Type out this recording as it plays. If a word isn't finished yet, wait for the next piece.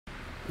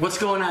What's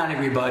going on,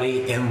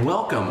 everybody, and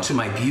welcome to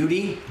my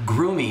beauty,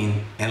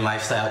 grooming, and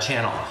lifestyle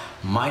channel.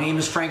 My name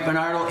is Frank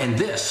Bernardo, and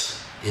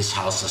this is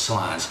House of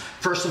Salons.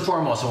 First and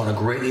foremost, I want to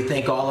greatly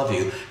thank all of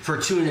you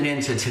for tuning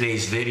in to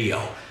today's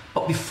video.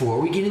 But before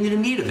we get into the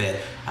meat of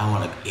it, I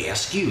want to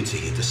ask you to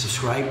hit the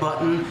subscribe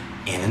button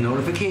and the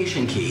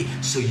notification key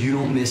so you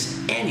don't miss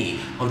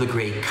any of the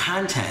great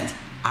content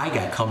I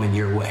got coming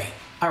your way.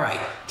 All right,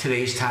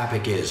 today's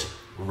topic is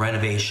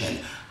renovation.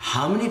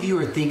 How many of you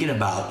are thinking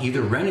about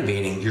either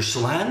renovating your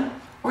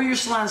salon or your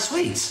salon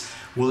suites?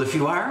 Well, if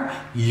you are,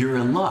 you're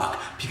in luck,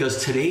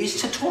 because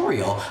today's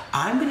tutorial,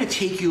 I'm going to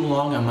take you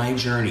along on my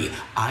journey.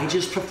 I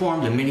just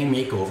performed a mini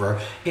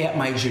makeover at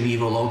my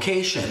Geneva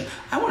location.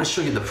 I want to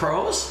show you the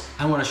pros,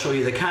 I want to show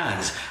you the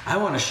cons, I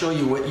want to show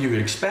you what you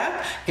would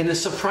expect and the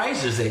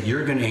surprises that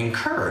you're going to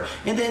incur,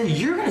 and then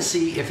you're going to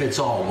see if it's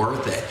all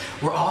worth it.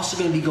 We're also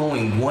going to be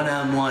going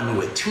one-on-one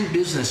with two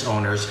business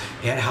owners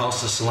at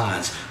House of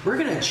Salons. We're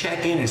going to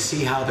check in and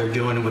see how they're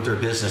doing with their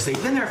business.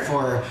 They've been there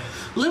for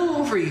a little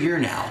over a year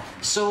now.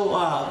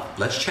 So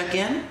let's check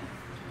in,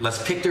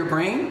 let's pick their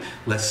brain,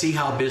 let's see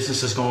how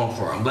business is going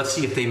for them. Let's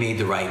see if they made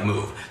the right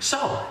move.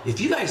 So if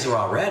you guys are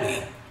all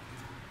ready,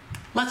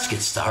 let's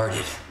get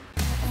started.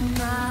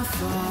 My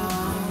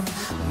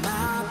fault,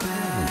 my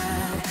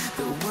bad,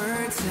 the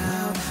words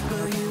out,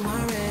 but you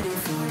aren't ready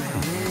for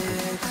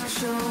it.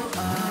 Show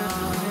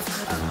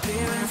off,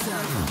 appearance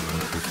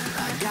of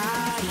I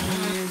got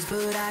ears,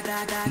 but I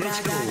got.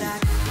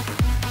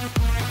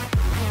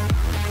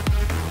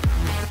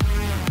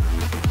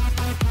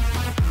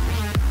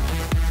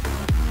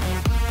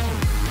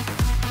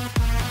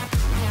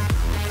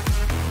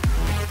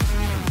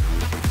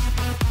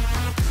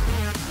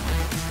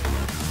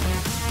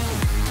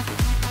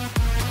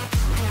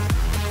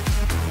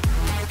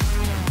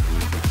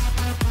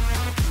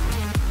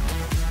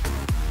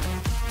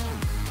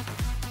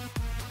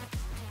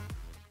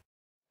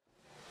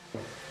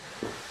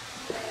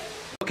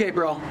 Okay,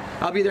 bro,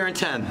 I'll be there in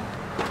 10.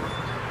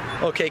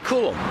 Okay,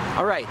 cool.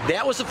 All right,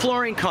 that was the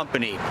flooring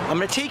company. I'm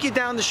gonna take you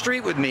down the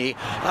street with me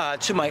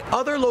to my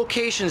other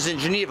locations in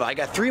Geneva. I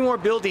got 3 more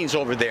buildings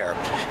over there.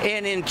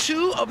 And in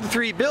 2 of the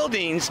 3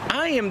 buildings,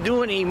 I am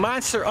doing a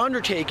monster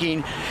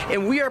undertaking,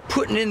 and we are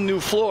putting in new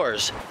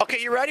floors. Okay,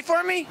 you ready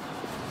for me?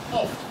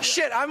 Oh.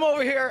 Shit, I'm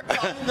over here.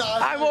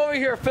 I'm over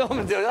here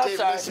filming, dude. I'm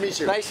sorry. Nice to meet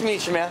you. Nice to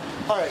meet you, man.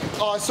 All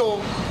right, so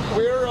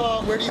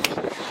where do you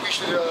think we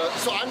should,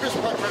 so I'm just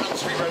parked right on the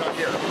street right out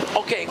here.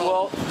 Okay,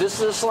 well, this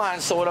is a salon,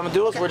 so what I'm gonna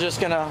do is we're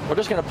just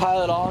gonna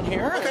pile it all in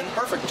here. Okay,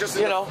 perfect. Just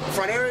in you the know,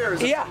 front area, or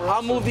is it yeah,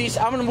 I'm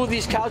gonna move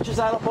these couches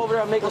out up over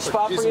there. I'll make a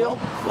spot for you.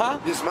 Huh?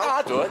 You smell?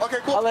 I'll do it. Okay,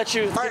 cool. I'll let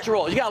you get your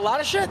roll. You got a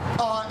lot of shit?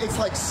 It's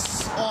like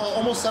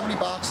almost 70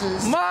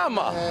 boxes.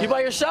 Mama, you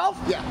by yourself?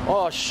 Yeah.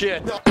 Oh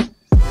shit. No.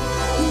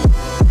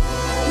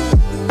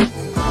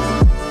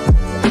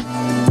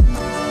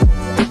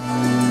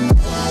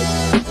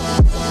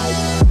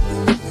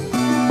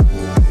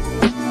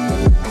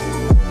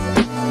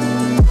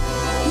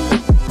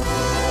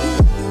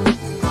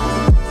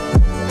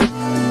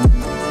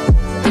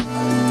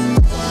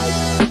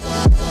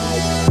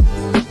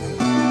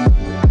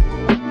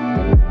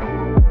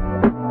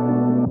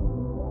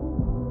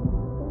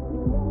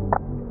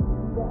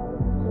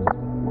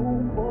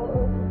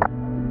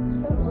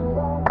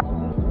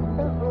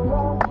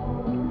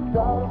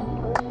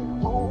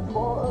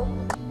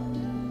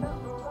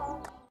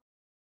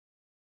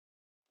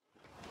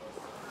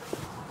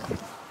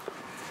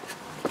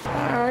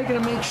 Alright, gonna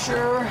make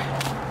sure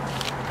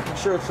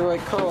it's the right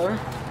color.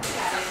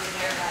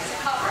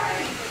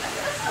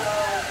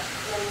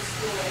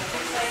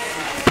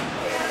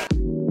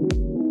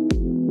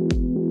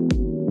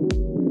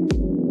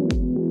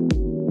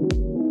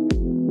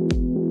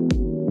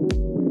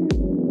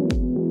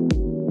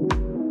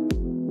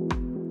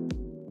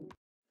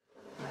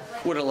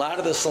 What a lot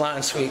of the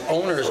salon suite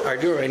owners are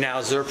doing right now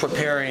is they're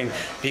preparing,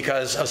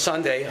 because of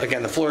Sunday,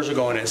 again, the floors are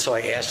going in, so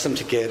I asked them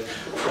to get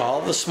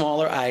all the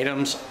smaller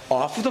items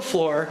off of the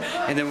floor,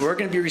 and then we're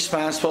going to be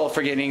responsible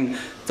for getting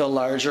the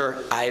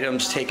larger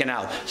items taken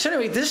out. So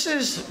anyway, this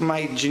is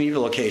my Geneva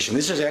location.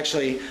 This is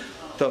actually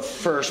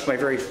my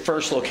very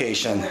first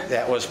location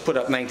that was put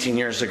up 19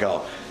 years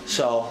ago.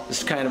 So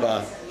this is kind of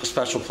a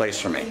special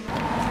place for me.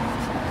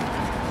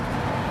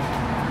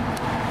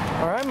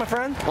 All right, my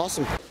friend.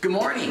 Awesome. Good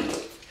morning.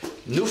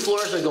 New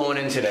floors are going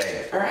in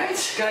today. All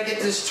right, gotta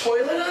get this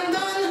toilet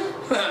undone.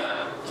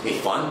 It'll be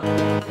fun.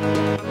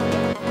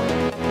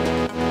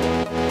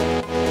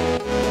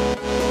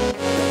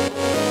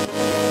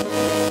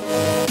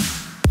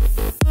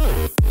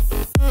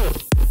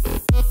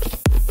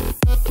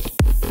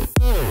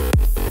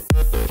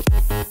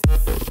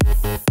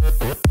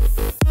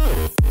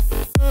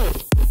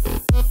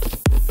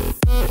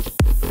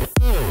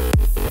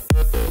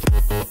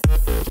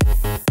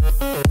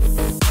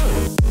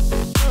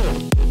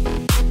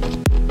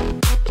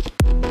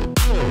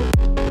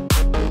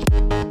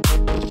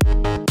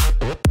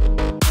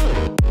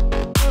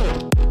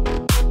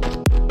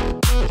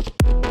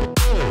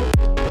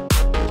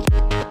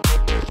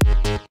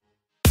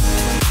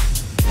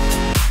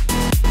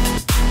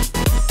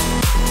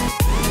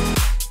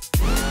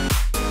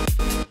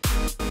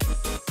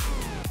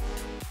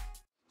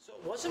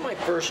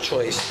 first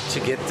choice to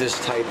get this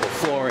type of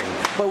flooring.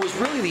 But it was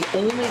really the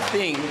only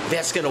thing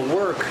that's going to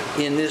work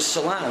in this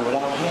salon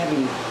without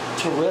having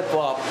to rip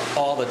up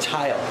all the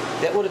tile.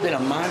 That would have been a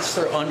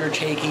monster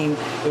undertaking.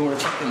 It would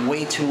have taken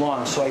way too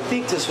long. So I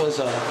think this was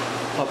a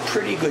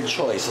pretty good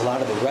choice. A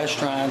lot of the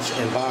restaurants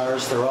and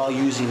bars, they're all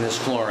using this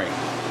flooring.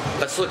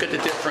 Let's look at the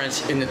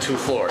difference in the two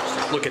floors.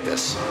 Look at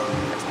this.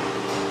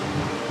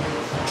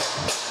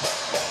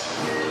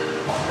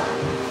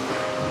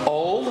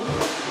 Old,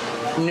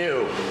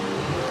 new.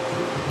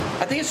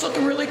 I think it's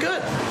looking really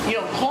good. You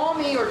know, call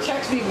me or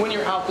text me when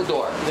you're out the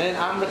door. Then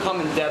I'm gonna come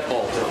and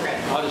deadbolt it. Okay.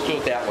 I'll just do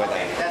it that way.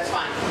 Okay, that's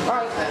fine. All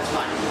right. That's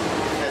fine.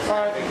 That's All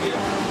not right. a big deal.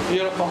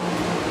 Beautiful.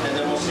 And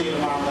then we'll see you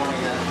tomorrow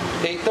morning then.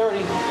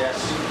 8:30. Yes.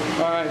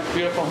 All right,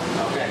 beautiful.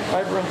 Okay.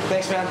 All right, bro.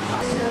 Thanks, man.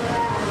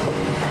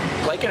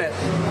 Liking it.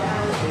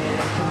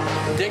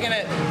 Digging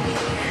it.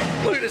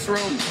 Look at this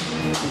room.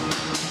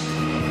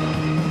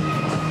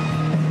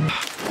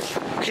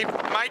 Okay,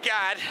 my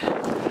God.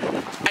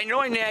 I know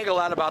I nag a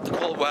lot about the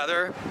cold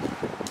weather,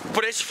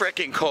 but it's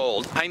freaking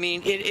cold. I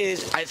mean,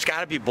 it's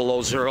got to be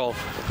below zero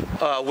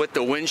with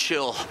the wind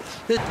chill.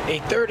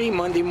 8:30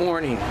 Monday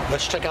morning.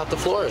 Let's check out the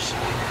floors.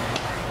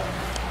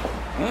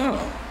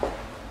 Oh.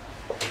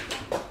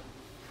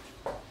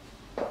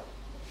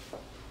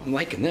 I'm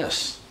liking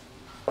this.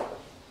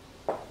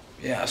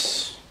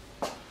 Yes.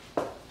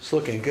 It's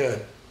looking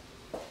good.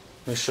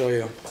 Let me show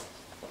you.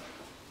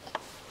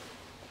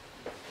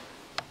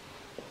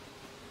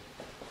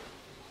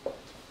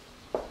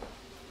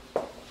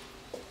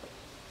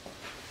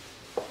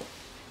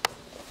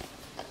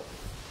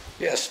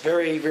 Yes,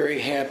 very, very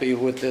happy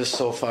with this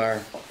so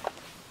far.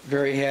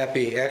 Very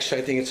happy.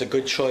 Actually, I think it's a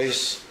good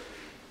choice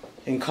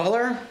in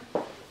color.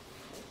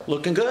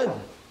 Looking good.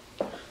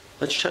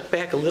 Let's check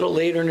back a little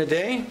later in the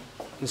day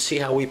and see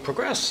how we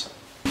progress.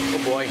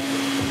 Oh boy.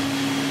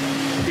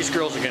 These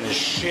girls are gonna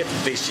shit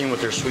if they see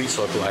what their suites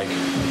look like. You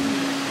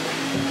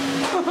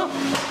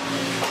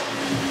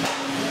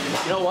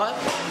know what?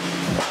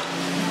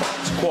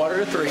 It's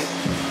 2:45.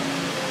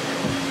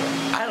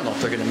 I don't know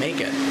if they're gonna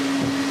make it.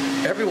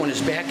 Everyone is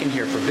back in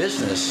here for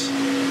business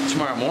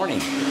tomorrow morning.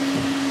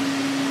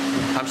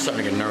 I'm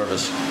starting to get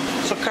nervous.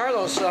 So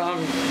Carlos,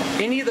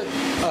 any of the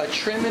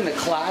trim in the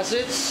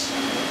closets,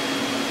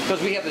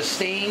 because we have the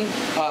stain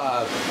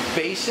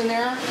base in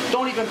there,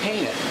 don't even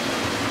paint it.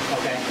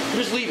 Okay.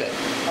 Just leave it.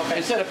 Okay.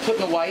 Instead of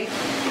putting the white,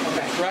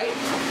 Okay. right?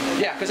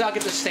 Yeah, because I'll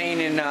get the stain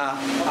and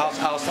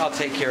I'll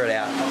take care of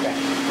that. Okay.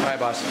 All right,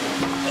 boss.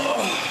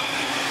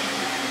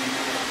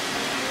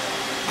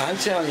 I'm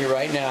telling you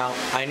right now,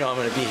 I know I'm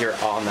going to be here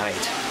all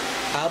night.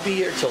 I'll be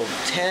here till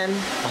 10,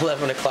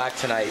 11 o'clock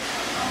tonight,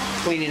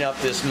 cleaning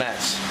up this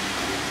mess.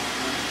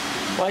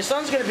 My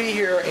son's going to be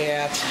here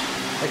at,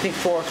 I think,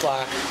 4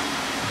 o'clock,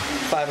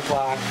 5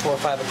 o'clock, 4 or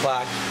 5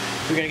 o'clock.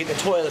 We're going to get the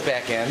toilet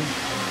back in.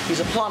 He's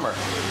a plumber.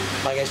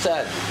 Like I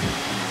said,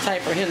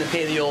 time for him to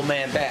pay the old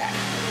man back.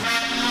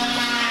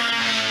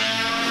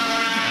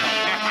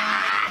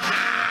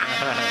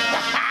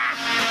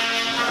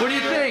 What do you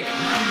think?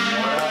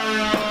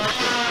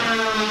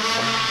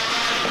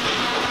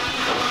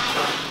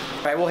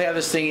 All right, we'll have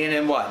this thing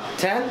in what?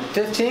 10?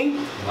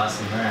 15? Less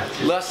than that.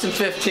 Less than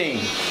 15.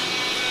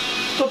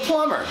 The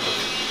plumber,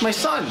 my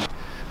son.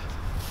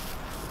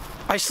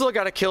 I still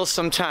got to kill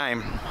some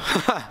time.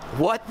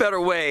 What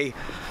better way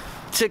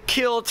to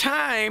kill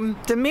time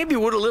than maybe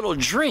with a little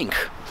drink?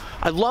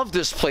 I love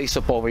this place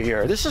up over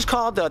here. This is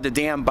called the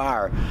Damn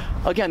Bar.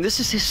 Again, this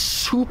is a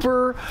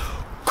super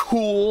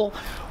cool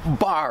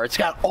bar. It's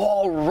got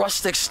all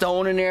rustic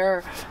stone in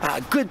there,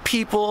 good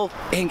people,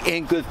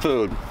 and good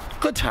food.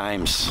 Good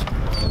times.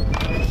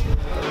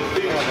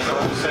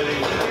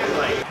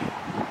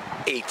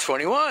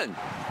 8:21.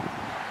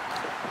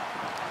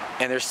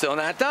 And they're still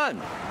not done.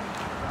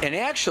 And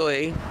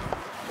actually,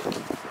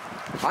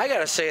 I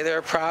gotta say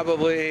they're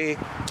probably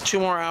 2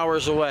 more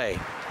hours away.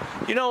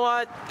 You know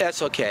what?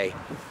 That's okay.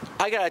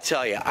 I gotta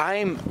tell you,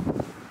 I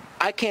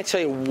can't tell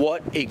you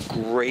what a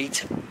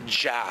great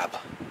job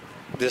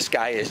this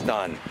guy has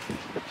done.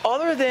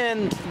 Other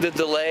than the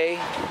delay,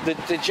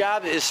 the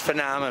job is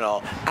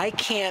phenomenal. I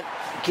can't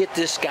get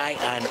this guy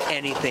on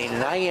anything,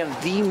 and I am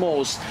the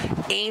most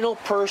anal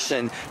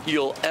person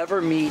you'll ever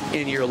meet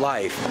in your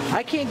life.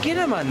 I can't get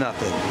him on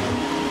nothing.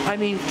 I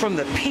mean, from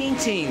the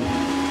painting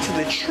to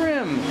the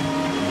trim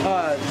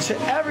to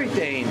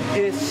everything,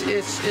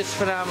 it's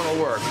phenomenal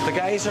work. The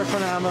guys are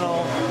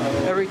phenomenal.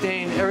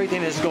 Everything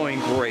is going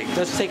great.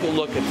 Let's take a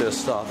look at this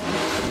stuff.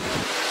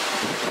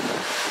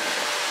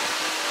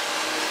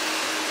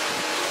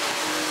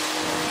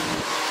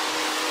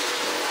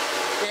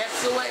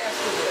 That's the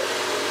last of it.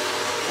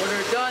 When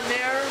they're done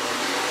there,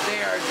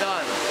 they are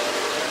done.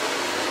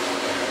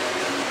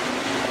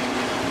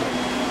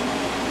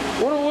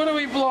 What are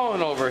we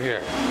blowing over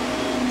here?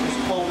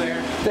 Just cold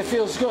air. That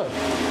feels good.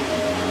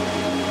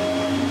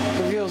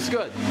 It feels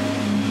good.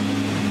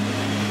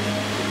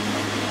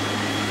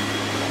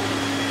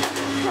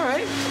 All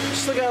right,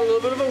 still got a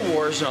little bit of a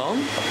war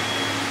zone.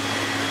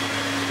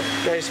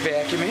 Guys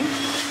vacuuming.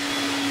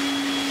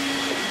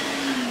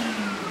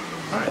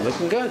 All right,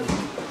 looking good.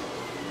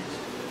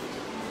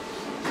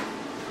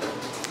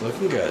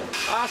 Looking good.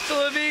 Hasta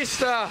la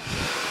vista.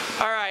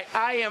 All right,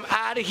 I am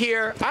out of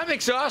here. I'm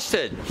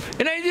exhausted.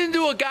 And I didn't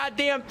do a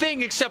goddamn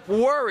thing except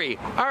worry.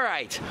 All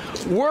right,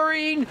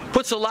 worrying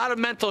puts a lot of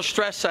mental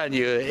stress on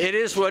you. It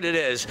is what it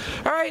is.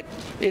 All right,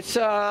 it's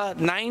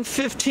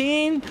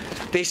 9:15.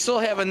 They still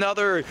have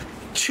another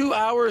 2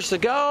 hours to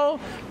go.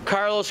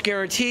 Carlos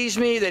guarantees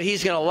me that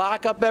he's going to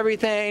lock up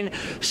everything.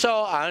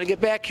 So I'm going to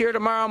get back here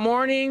tomorrow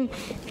morning,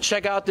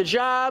 check out the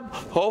job.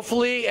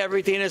 Hopefully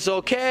everything is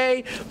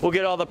okay. We'll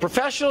get all the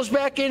professionals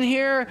back in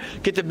here,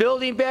 get the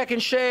building back in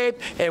shape,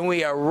 and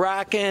we are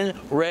rocking,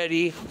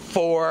 ready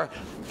for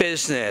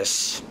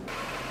business.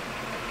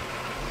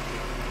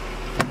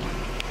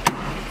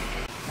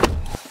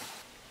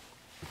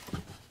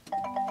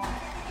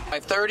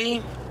 At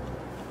 5:30.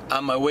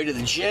 On my way to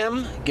the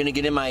gym, gonna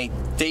get in my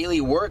daily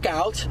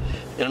workout,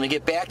 and I'm gonna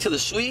get back to the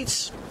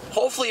suites.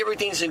 Hopefully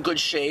everything's in good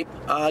shape.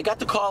 I got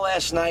the call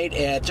last night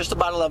at just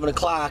about 11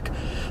 o'clock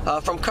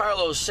from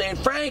Carlos saying,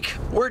 Frank,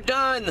 we're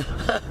done.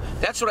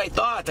 That's what I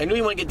thought. I knew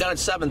he wanted to get done at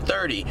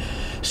 7:30.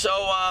 So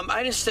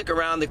I didn't stick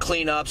around to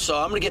clean up, so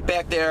I'm gonna get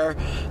back there,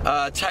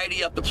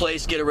 tidy up the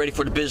place, get it ready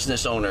for the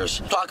business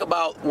owners. Talk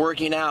about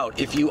working out.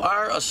 If you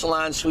are a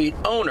salon suite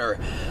owner,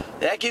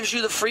 that gives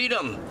you the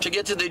freedom to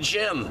get to the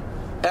gym,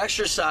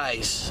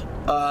 exercise.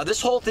 This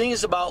whole thing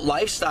is about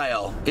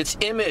lifestyle. It's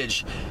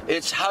image.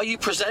 It's how you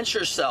present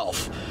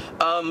yourself.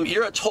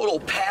 You're a total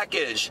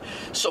package.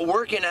 So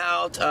working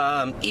out,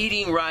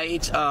 eating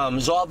right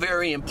is all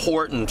very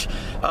important.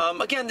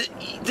 Again,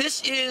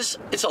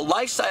 it's a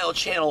lifestyle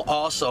channel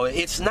also.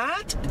 It's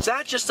not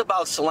just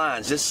about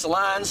salons. It's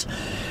salons,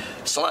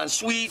 salon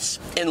suites,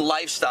 and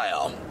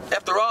lifestyle.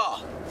 After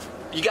all,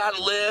 you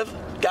gotta live,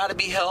 gotta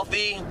be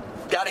healthy,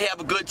 gotta have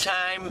a good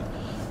time,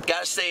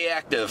 gotta stay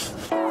active.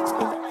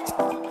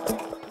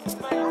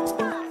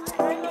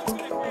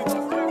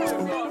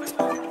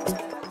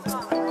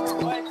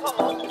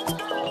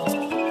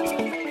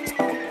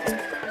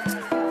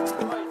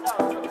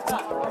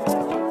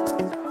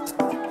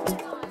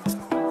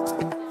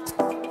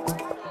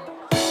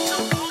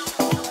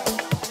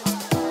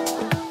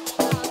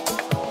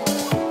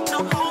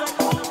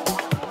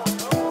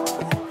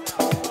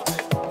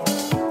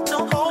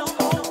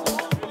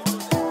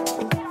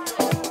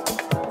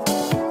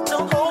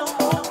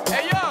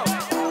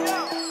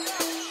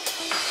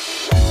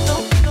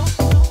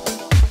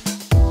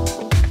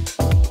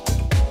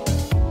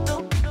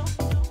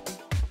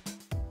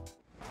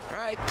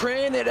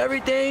 Praying that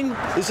everything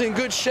is in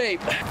good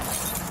shape.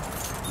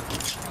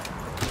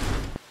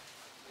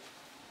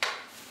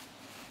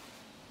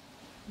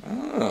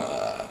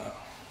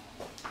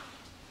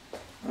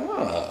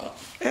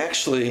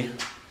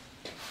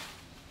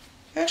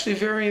 Actually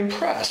very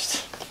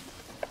impressed.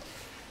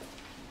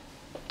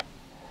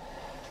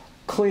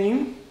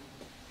 Clean.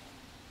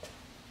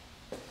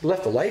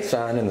 Left the lights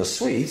on in the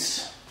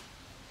suites.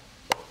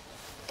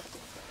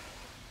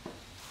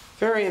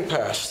 Very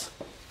impressed.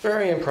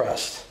 Very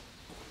impressed.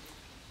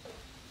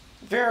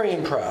 Very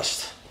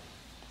impressed.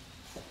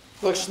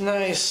 Looks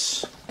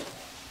nice.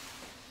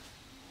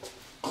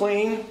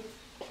 Clean.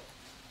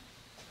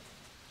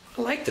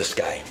 I like this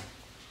guy.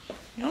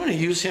 I'm going to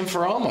use him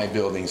for all my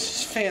buildings.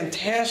 He's a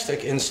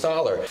fantastic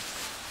installer.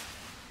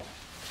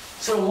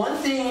 So one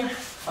thing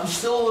I'm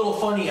still a little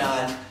funny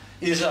on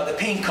is the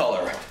paint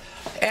color.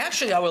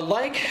 Actually, I would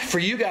like for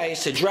you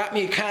guys to drop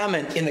me a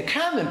comment in the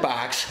comment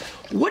box.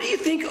 What do you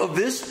think of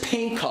this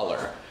paint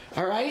color?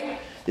 All right?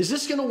 Is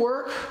this going to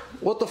work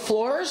with the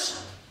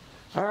floors?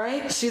 All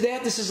right, see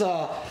that? This is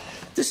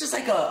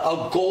like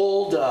a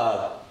gold,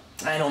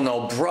 I don't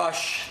know,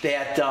 brush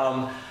that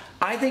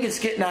I think it's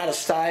getting out of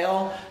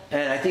style,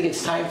 and I think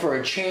it's time for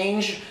a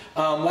change.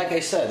 Like I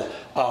said,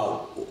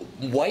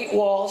 white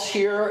walls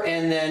here,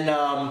 and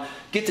then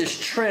get this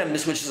trim,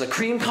 which is a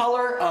cream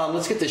color.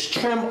 Let's get this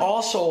trim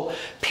also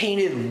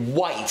painted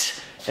white,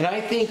 and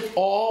I think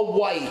all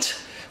white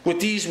with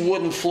these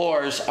wooden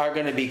floors are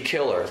going to be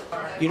killer.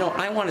 You know,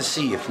 I want to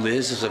see if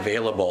Liz is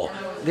available.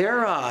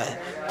 They're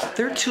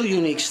two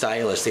unique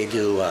stylists. They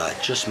do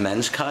just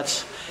men's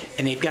cuts,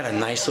 and they've got a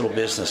nice little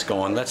business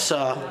going. Let's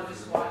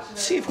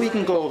see if we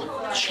can go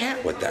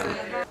chat with them.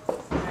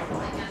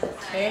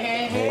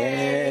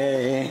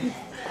 Hey.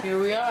 Here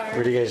we are.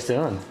 What are you guys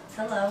doing?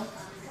 Hello.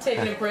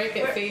 Taking a break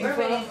at Fade and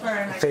Flow.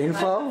 Fade and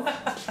Flow?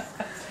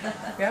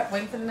 Yep,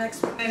 waiting for the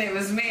next one. And it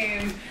was me.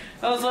 And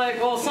I was like,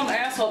 well, some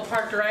asshole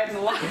parked right in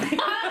the line. He's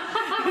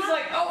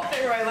like, oh,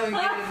 there, right, let me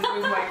get in and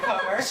move my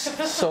car.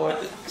 So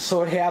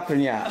it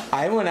happened, yeah.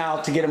 I went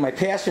out to get in my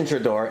passenger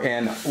door,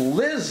 and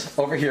Liz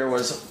over here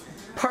was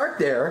parked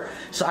there,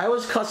 so I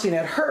was cussing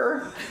at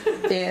her,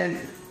 and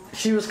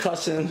she was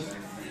cussing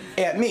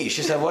at me.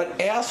 She said,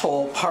 what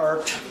asshole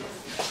parked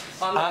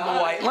on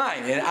the white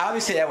line? And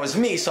obviously that was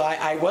me, so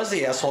I was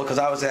the asshole because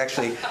I was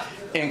actually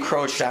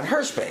encroached on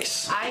her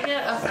space. I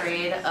get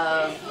afraid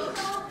of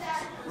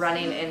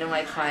running into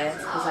my clients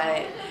because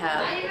I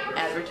have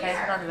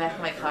advertisement on the back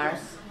of my car,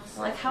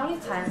 Like, how many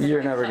times?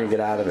 You're never gonna get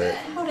out of it.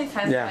 How many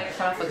times Yeah. have I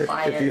come up with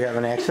clients? If you have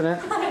an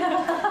accident.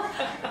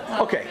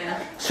 Okay,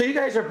 so you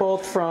guys are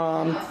both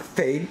from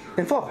Fade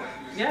and Flow.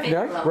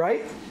 Yeah.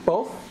 Right?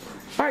 Both?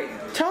 All right,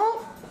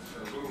 tell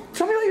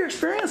me about your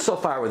experience so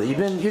far with it.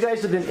 You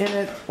guys have been in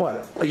it,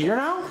 what, a year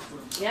now?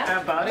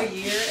 Yeah. About a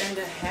year and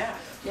a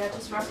half. Yeah,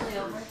 just roughly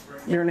over.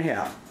 Year and a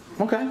half.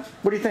 Okay,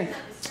 what do you think?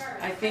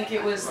 I think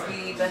it was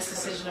the best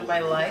decision of my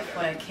life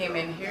when I came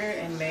in here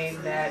and made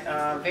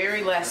that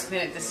very last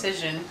minute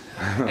decision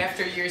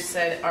after you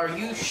said, "Are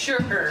you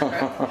sure?"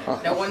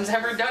 No one's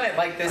ever done it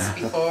like this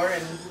before,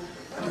 and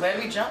I'm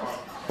glad we jumped.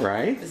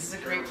 Right? This is a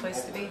great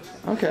place to be.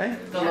 Okay.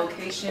 The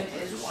location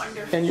is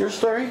wonderful. And your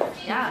story?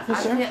 Yeah,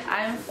 Yes, sir?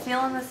 I'm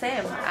feeling the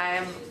same.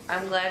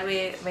 I'm glad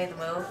we made the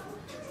move.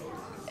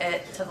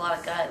 It took a lot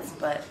of guts,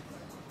 but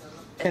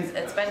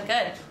it's been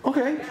good.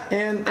 Okay,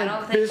 and I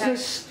don't think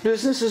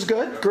business is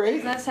good,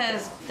 great. Business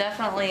has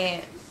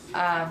definitely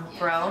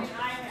grown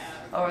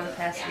over the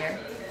past year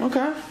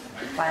Okay.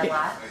 by a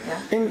lot.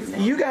 Yeah.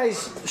 And you guys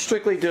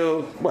strictly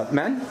do what,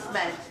 men?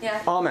 Men.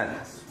 Yeah. All men.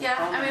 Yeah.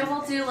 I mean,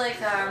 we'll do like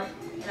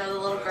the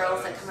little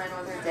girls that come in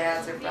with their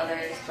dads or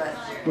brothers, but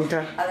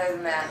Okay. other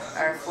than that,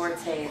 our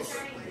forte is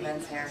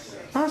men's hair.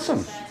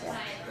 Awesome.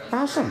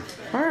 Awesome.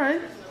 All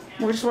right.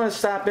 We just want to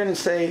stop in and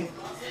say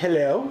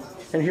hello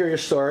and hear your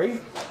story.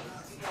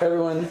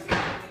 Everyone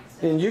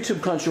in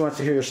YouTube country wants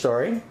to hear your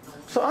story.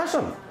 So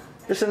awesome.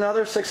 Just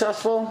another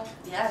successful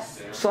Yes.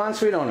 salon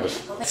suite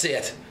owners. That's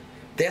it.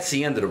 That's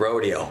the end of the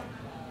rodeo.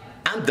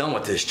 I'm done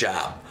with this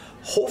job.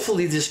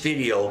 Hopefully this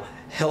video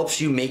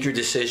helps you make your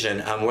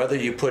decision on whether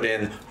you put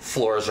in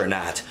floors or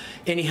not.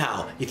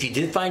 Anyhow, if you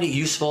did find it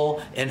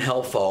useful and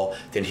helpful,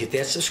 then hit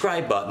that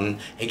subscribe button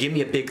and give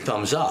me a big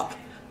thumbs up.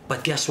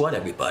 But guess what,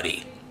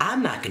 everybody?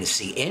 I'm not going to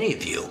see any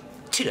of you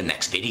till the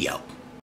next video.